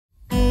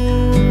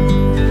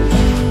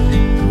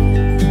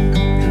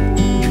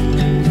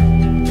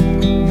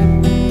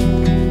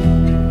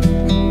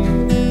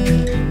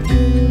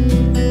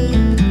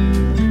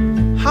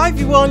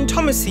everyone,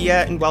 Thomas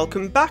here and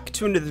welcome back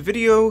to another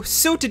video.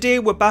 So today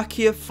we're back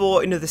here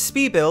for another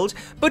speed build,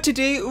 but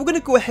today we're going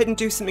to go ahead and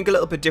do something a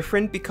little bit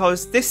different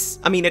because this,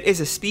 it is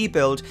a speed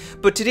build,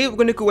 but today we're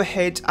going to go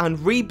ahead and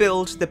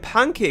rebuild the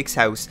Pancakes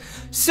house.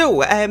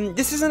 So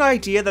this is an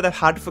idea that I've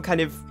had for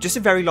kind of just a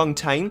very long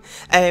time,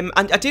 and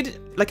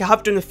I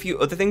have done a few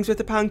other things with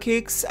the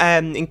Pancakes,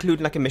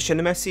 including like a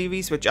Machinima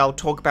series, which I'll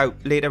talk about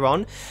later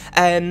on.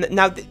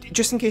 Now,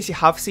 just in case you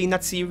have seen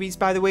that series,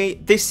 by the way,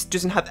 this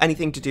doesn't have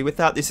anything to do with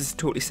that. This is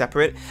totally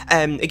separate.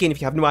 Again,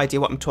 if you have no idea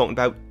what I'm talking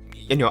about,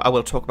 I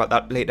will talk about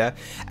that later.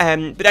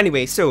 But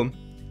anyway, so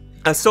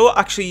I saw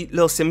actually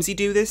Lil Simsy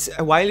do this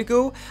a while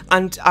ago,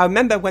 and I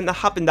remember when that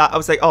happened that I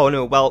was like, oh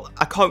no, well,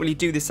 I can't really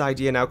do this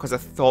idea now because I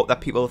thought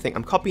that people think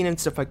I'm copying and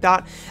stuff like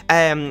that.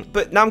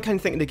 But now I'm kind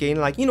of thinking again,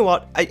 like, you know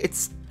what, I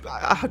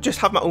just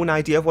have my own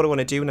idea of what I want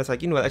to do, and I was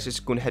like, you know what, let's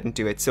just go ahead and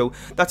do it. So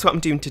that's what I'm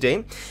doing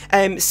today.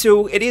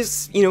 So it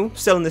is,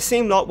 still in the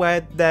same lot where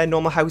their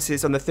normal house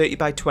is on the 30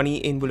 by 20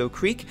 in Willow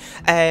Creek,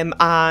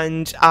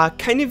 and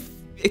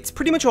it's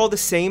pretty much all the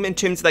same in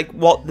terms of like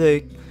what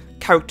the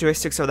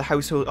characteristics of the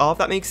household are, if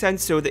that makes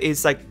sense. So there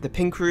is like the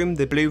pink room,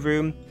 the blue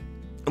room,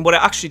 and what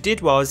I actually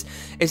did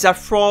is that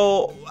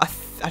for, I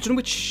don't know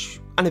which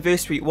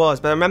anniversary it was,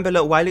 but I remember a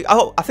little while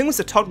ago, I think it was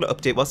the toddler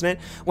update, wasn't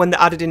it, when they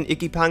added in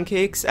Iggy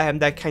Pancakes,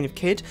 their kind of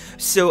kid.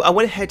 So I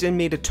went ahead and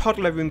made a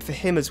toddler room for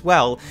him as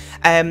well,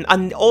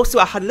 and also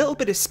I had a little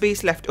bit of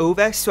space left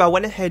over, so I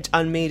went ahead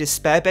and made a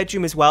spare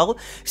bedroom as well.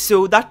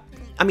 So that,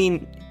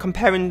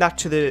 comparing that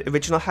to the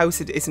original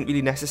house, it isn't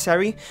really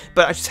necessary,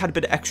 but I just had a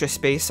bit of extra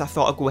space, so I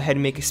thought I'd go ahead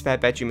and make a spare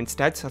bedroom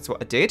instead, so that's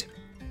what I did.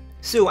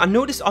 So I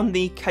noticed on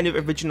the kind of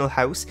original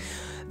house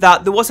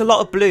that there was a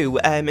lot of blue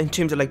in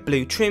terms of like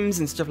blue trims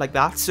and stuff like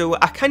that, so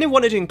I kind of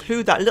wanted to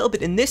include that a little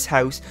bit in this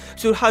house,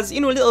 so it has, a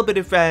little bit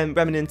of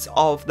remnants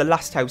of the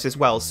last house as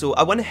well. So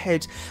I went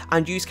ahead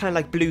and used kind of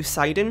like blue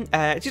siding,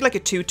 just like a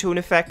two-tone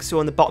effect. So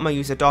on the bottom I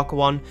used a darker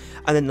one,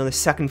 and then on the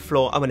second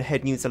floor I went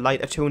ahead and used a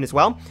lighter tone as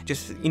well,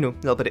 just, a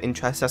little bit of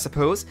interest, I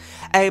suppose.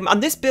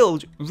 And this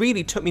build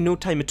really took me no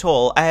time at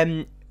all,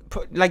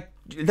 like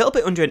a little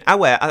bit under an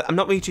hour. I'm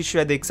not really too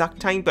sure the exact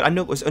time, but I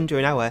know it was under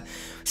an hour.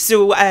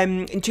 So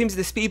in terms of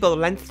the speed build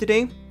length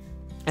today,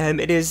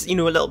 it is, a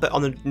little bit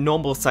on the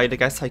normal side, I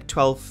guess, like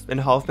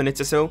 12.5 minutes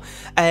or so.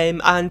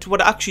 And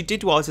what I actually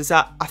did is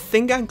that I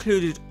think I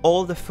included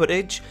all the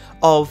footage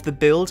of the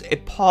build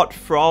apart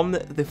from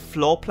the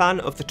floor plan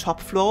of the top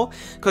floor,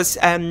 because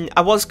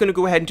I was going to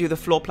go ahead and do the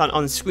floor plan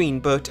on screen,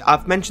 but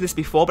I've mentioned this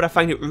before, but I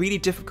find it really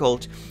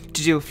difficult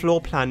to do a floor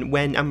plan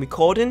when I'm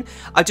recording.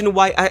 I don't know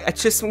why.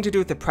 It's just something to do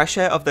with the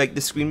pressure of like the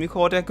screen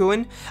recorder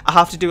going. I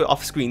have to do it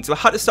off screen, so I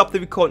had to stop the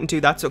recording and do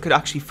that so I could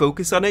actually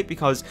focus on it,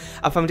 because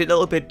I found it a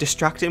little bit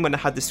distracting when I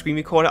had the screen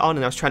recorder on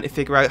and I was trying to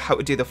figure out how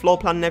to do the floor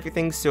plan and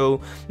everything.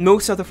 So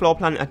most of the floor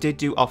plan I did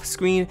do off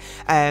screen,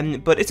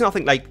 but it's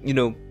nothing like,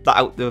 that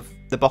out of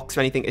the box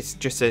or anything. It's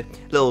just a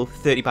little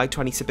 30 by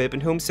 20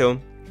 suburban home. So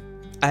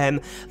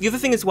the other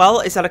thing as well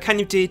is that I kind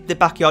of did the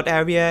backyard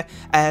area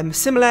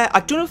similar.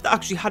 I don't know if they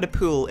actually had a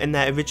pool in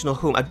their original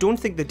home. I don't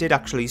think they did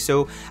actually,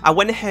 so I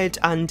went ahead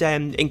and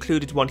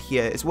included one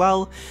here as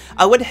well.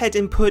 I went ahead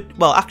and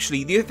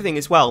actually the other thing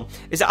as well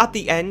is that at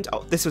the end,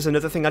 this was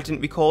another thing I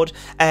didn't record,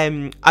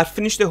 I'd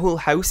finished the whole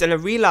house and I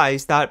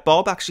realised that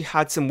Bob actually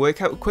had some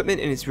workout equipment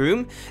in his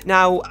room.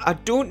 Now, I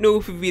don't know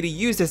if he really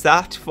uses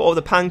that for all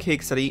the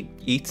pancakes that he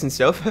eats and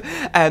stuff,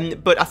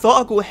 but I thought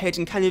I'd go ahead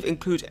and kind of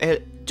include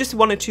just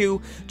one or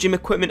two gym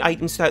equipment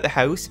items throughout the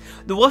house.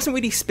 There wasn't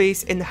really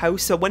space in the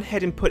house, so I went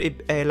ahead and put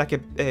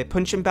a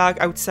punching bag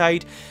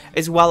outside,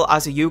 as well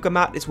as a yoga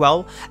mat as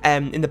well,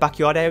 in the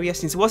backyard area,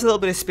 since there was a little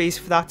bit of space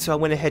for that, so I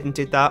went ahead and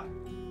did that.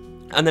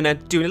 And then I'm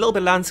doing a little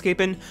bit of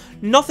landscaping,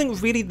 nothing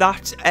really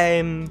that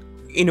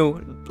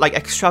like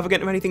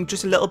extravagant or anything,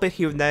 just a little bit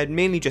here and there,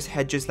 mainly just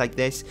hedges like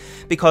this,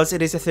 because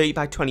it is a 30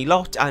 by 20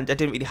 lot and I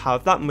didn't really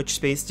have that much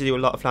space to do a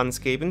lot of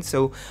landscaping,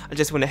 so I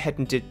just went ahead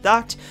and did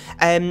that.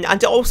 And I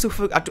also,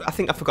 I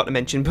think I forgot to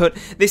mention, but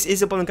this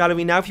is up on the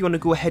gallery now if you want to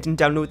go ahead and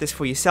download this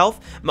for yourself.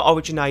 My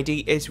origin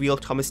ID is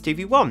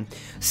RealThomasTV1.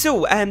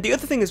 So the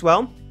other thing as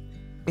well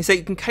is that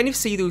you can kind of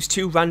see those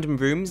two random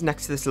rooms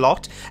next to this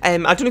lot. I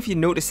don't know if you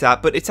noticed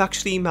that, but it's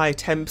actually my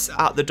attempts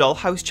at the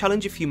dollhouse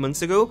challenge a few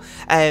months ago.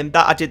 That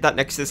I did that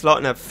next to this lot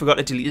and I forgot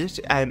to delete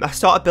it. I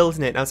started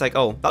building it and I was like,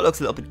 oh, that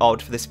looks a little bit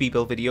odd for the speed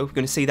build video. You're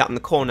going to see that in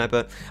the corner,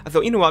 but I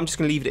thought, you know what, I'm just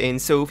going to leave it in.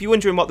 So if you're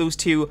wondering what those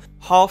two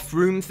half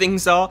room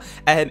things are,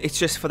 it's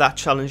just for that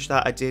challenge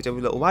that I did a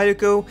little while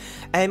ago.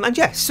 And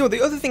yeah, so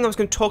the other thing I was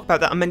going to talk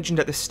about that I mentioned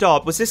at the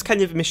start was this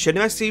kind of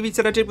Machinima series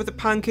that I did with the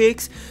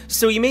Pancakes.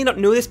 So you may not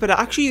know this, but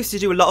I actually used to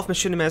do a lot of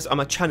Machinimas on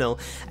my channel,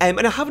 and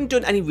I haven't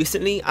done any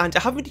recently, and I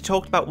haven't really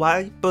talked about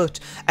why, but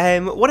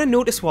what I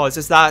noticed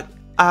is that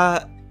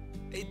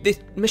the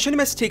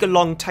Machinimas take a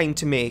long time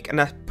to make,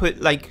 and I put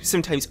like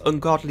sometimes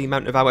ungodly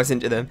amount of hours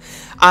into them,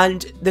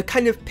 and the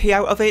kind of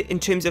payout of it in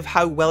terms of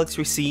how well it's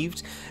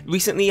received,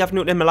 recently I've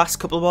noted in my last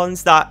couple of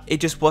ones that it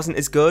just wasn't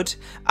as good.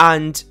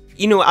 And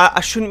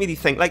I shouldn't really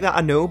think like that,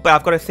 I know, but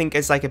I've got to think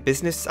as like a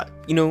business,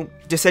 you know,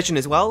 decision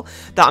as well,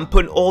 that I'm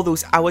putting all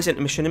those hours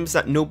into machinimas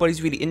that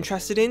nobody's really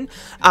interested in.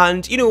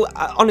 And, you know,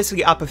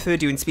 honestly, I prefer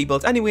doing speed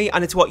builds anyway,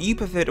 and it's what you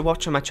prefer to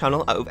watch on my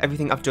channel out of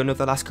everything I've done over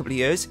the last couple of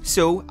years.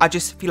 So I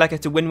just feel like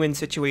it's a win-win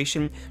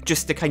situation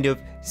just to kind of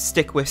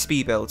stick with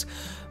speed builds.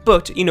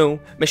 But, you know,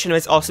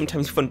 machinimas are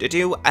sometimes fun to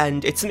do,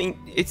 and it's something,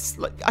 it's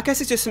like, I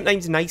guess it's just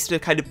sometimes nice to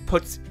kind of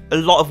put a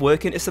lot of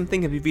work into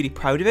something and be really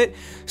proud of it.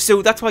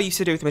 So that's what I used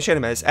to do with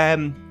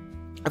machinimas.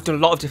 I've done a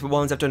lot of different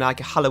ones. I've done like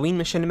a Halloween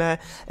machinima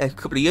a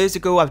couple of years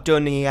ago. I've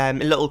done a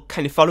little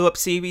kind of follow-up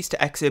series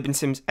to X Urban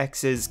Sims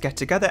X's Get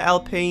Together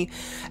LP.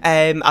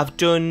 I've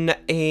done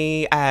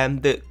a, I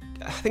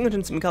think I've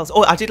done something else.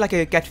 Oh, I did like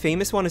a Get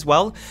Famous one as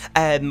well.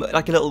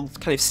 Like a little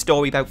kind of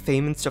story about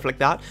fame and stuff like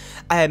that.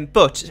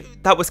 But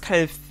that was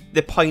kind of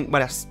the point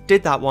when I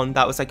did that one,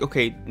 that was like,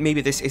 okay,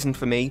 maybe this isn't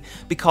for me,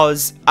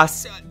 because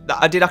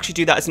I did actually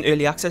do that as an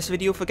early access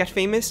video for Get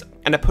Famous,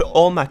 and I put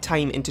all my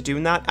time into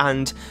doing that,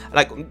 and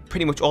like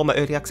pretty much all my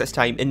early access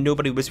time, and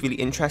nobody was really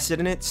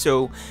interested in it.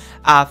 So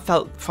I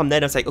felt from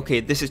then I was like, okay,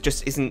 this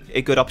just isn't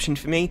a good option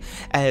for me.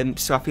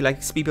 So I feel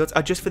like speed builds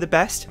are just for the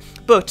best.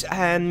 But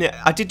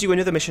I did do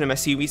another mission in my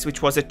series,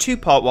 which was a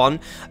 2-part one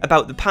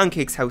about the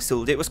Pancakes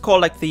household. It was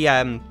called like the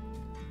I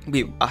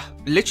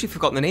literally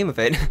forgotten the name of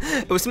it.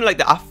 It was something like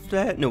the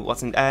After. No, it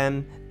wasn't.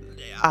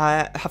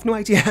 I have no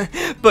idea.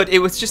 But it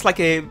was just like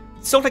a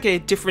sort of like a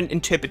different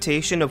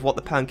interpretation of what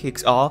the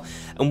pancakes are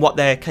and what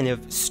their kind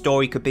of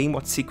story could be, and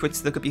what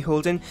secrets they could be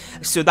holding.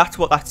 So that's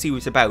what that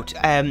series is about.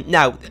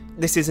 Now,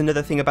 this is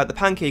another thing about the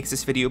pancakes,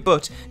 this video,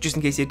 but just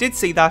in case you did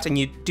see that and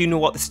you do know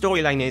what the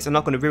storyline is, I'm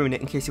not going to ruin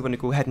it in case you want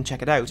to go ahead and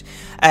check it out.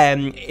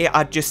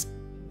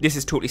 This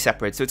is totally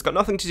separate, so it's got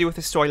nothing to do with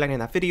the storyline in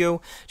that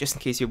video, just in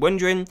case you're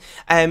wondering.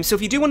 So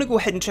if you do want to go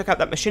ahead and check out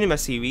that Machinima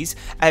series,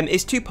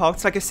 it's 2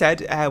 parts, like I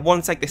said.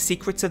 One's like the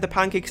secrets of the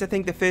pancakes, I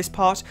think, the first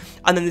part,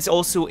 and then there's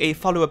also a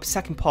follow-up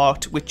second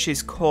part, which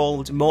is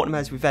called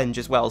Mortimer's Revenge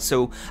as well.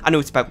 So I know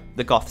it's about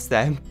the goths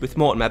there with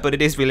Mortimer, but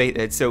it is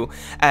related. So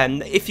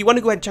if you want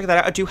to go ahead and check that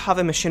out, I do have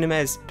a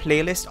Machinima's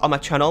playlist on my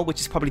channel,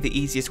 which is probably the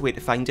easiest way to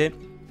find it.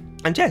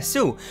 And yeah,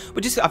 so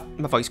we're just,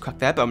 my voice cracked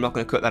there, but I'm not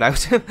going to cut that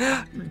out.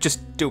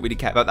 Just don't really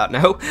care about that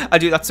now. I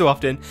do that so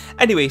often.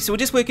 Anyway, so we're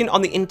just working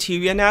on the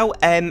interior now.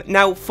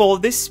 Now for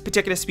this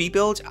particular speed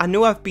build, I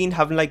know I've been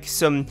having like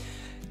some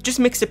just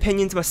mixed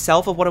opinions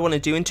myself of what I want to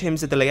do in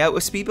terms of the layout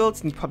of speed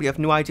builds, and you probably have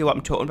no idea what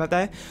I'm talking about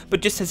there.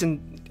 But just as a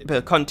bit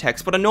of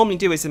context, what I normally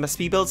do is in my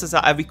speed builds is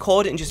that I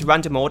record it in just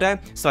random order.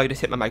 Sorry, I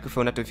just hit my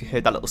microphone. I don't know if you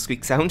heard that little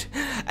squeak sound.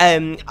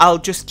 I'll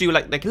just do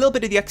like a little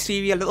bit of the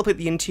exterior, a little bit of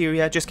the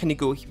interior, just kind of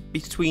go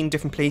between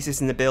different places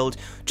in the build,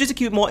 just to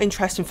keep it more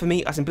interesting for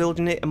me as I'm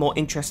building it and more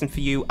interesting for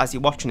you as you're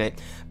watching it.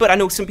 But I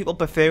know some people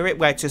prefer it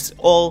where it's just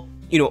all,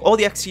 you know, all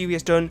the exterior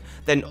is done,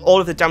 then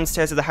all of the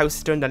downstairs of the house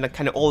is done, then like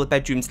kind of all the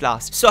bedrooms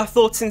last. So I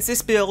thought since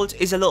this build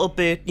is a little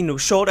bit, you know,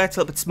 shorter, it's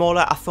a little bit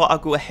smaller, I thought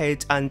I'd go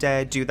ahead and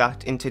do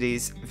that in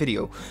today's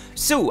video.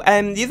 So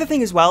the other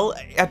thing as well,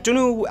 I don't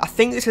know, I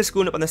think this is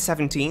going up on the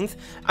 17th.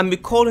 I'm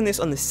recording this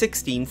on the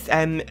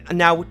 16th.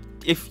 Now,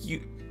 if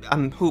you,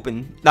 I'm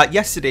hoping that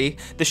yesterday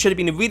there should have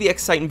been a really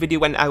exciting video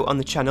went out on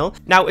the channel.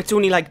 Now it's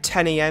only like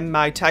 10 AM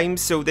my time,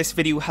 so this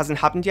video hasn't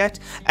happened yet.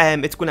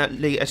 It's going out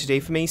later today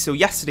for me. So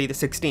yesterday, the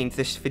 16th,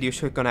 this video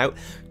should have gone out,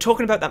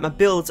 talking about that my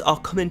builds are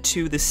coming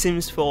to The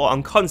Sims 4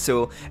 on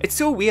console. It's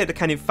so weird to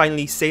kind of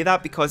finally say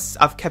that, because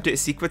I've kept it a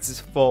secret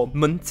for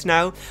months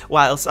now,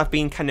 whilst I've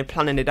been kind of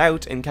planning it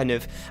out and kind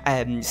of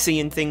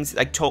seeing things,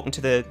 like talking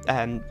to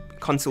the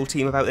console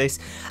team about this,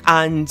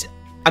 and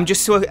I'm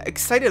just so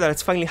excited that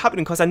it's finally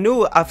happening, because I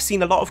know I've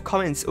seen a lot of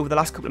comments over the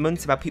last couple of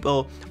months about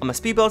people on my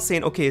speed build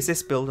saying, okay, is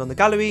this build on the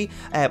gallery,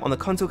 on the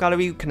console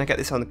gallery, can I get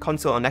this on the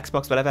console, on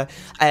Xbox, whatever.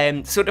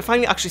 So to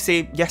finally actually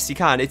say, yes you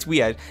can, it's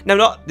weird. Now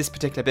not this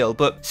particular build,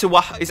 but so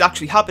what is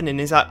actually happening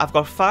is that I've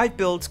got 5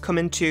 builds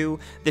coming to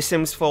The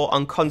Sims 4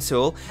 on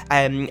console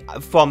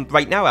from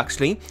right now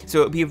actually, so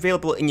it'll be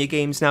available in your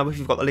games now if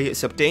you've got the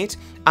latest update.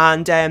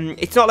 And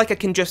it's not like I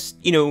can just,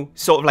 you know,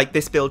 sort of like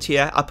this build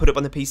here, I'll put it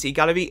on the PC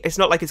gallery. It's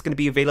not like it's going to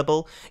be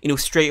available, you know,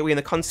 straight away in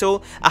the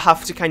console. I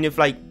have to kind of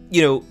like,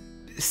 you know,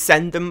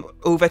 send them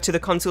over to the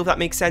console, if that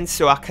makes sense.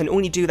 So I can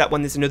only do that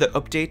when there's another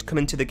update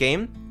coming to the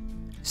game.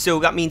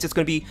 So that means it's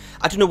going to be,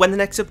 I don't know when the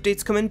next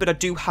update's coming, but I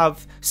do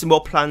have some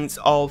more plans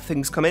of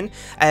things coming.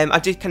 I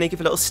did kind of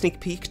give a little sneak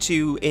peek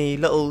to a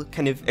little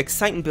kind of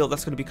exciting build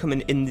that's going to be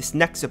coming in this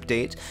next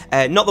update.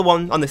 Not the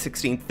one on the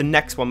 16th, the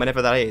next one,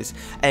 whenever that is.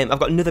 I've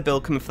got another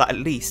build coming for that at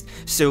least.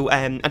 So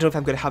I don't know if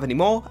I'm going to have any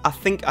more. I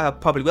think I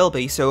probably will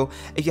be. So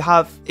if you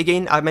have,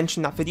 again, I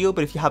mentioned that video,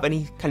 but if you have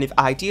any kind of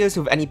ideas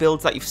of any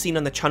builds that you've seen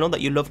on the channel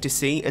that you'd love to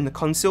see in the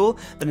console,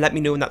 then let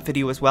me know in that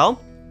video as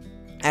well.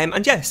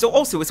 And yeah, so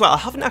also as well, I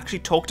haven't actually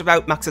talked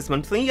about Max's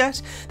Monthly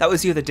yet. That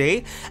was the other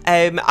day.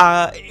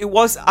 It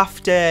was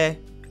after,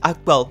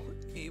 well,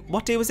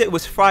 what day was it? It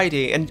was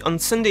Friday, and on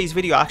Sunday's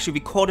video I actually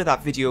recorded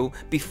that video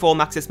before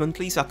Maxis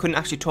Monthly, so I couldn't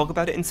actually talk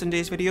about it in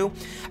Sunday's video.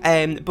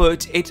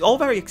 But it's all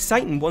very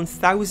exciting,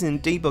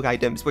 1,000 debug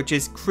items, which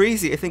is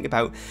crazy to think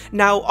about.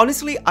 Now,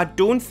 honestly, I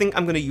don't think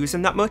I'm going to use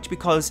them that much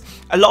because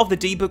a lot of the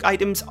debug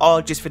items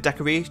are just for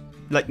decoration.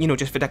 Like, you know,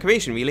 just for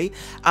decoration really.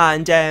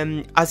 And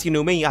as you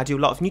know me, I do a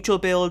lot of neutral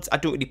builds. I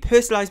don't really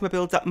personalize my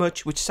builds that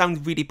much, which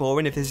sounds really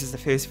boring if this is the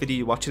first video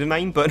you're watching of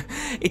mine, but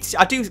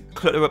I do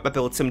clutter up my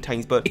builds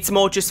sometimes, but it's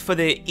more just for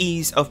the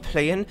ease of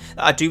playing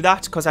that I do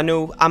that, because I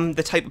know I'm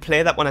the type of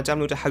player that when I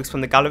download a house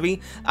from the gallery,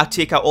 I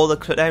take out all the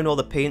clutter and all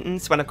the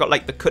paintings. When I've got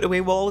like the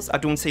cutaway walls, I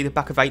don't see the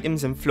back of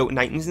items and floating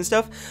items and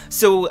stuff.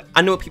 So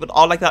I know people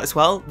are like that as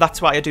well.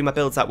 That's why I do my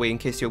builds that way, in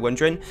case you're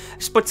wondering.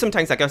 But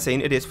sometimes, like I was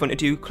saying, it is fun to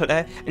do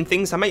clutter and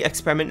things. I might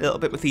experiment a little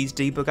bit with these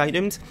debug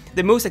items.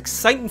 The most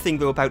exciting thing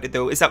though about it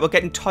though is that we're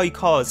getting toy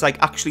cars like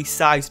actually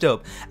sized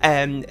up.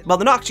 Well,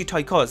 they're not actually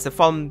toy cars, they're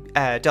from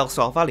Del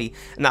Sol Valley,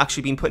 and they're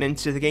actually being put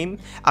into the game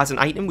as an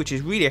item, which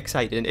is really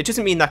exciting. It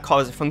doesn't mean that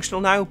cars are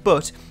functional now,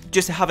 but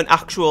just to have an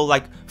actual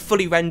like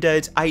fully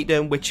rendered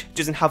item which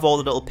doesn't have all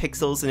the little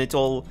pixels and it's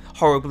all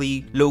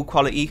horribly low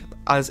quality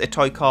as a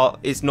toy car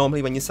is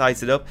normally when you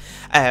size it up,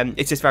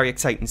 it's just very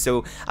exciting.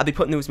 So I'll be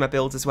putting those in my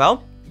builds as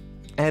well.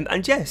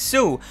 And yeah,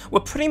 so we're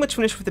pretty much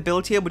finished with the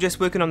build here. We're just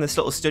working on this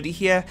little study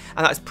here,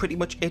 and that's pretty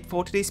much it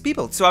for today's speed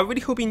build. So I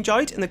really hope you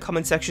enjoyed. In the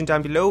comment section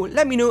down below,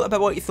 let me know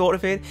about what you thought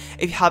of it.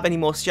 If you have any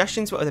more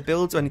suggestions for other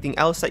builds or anything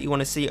else that you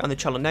want to see on the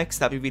channel next,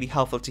 that'd be really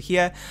helpful to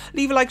hear.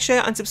 Leave a like,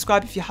 share and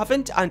subscribe if you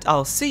haven't, and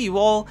I'll see you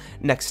all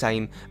next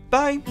time.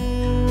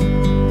 Bye!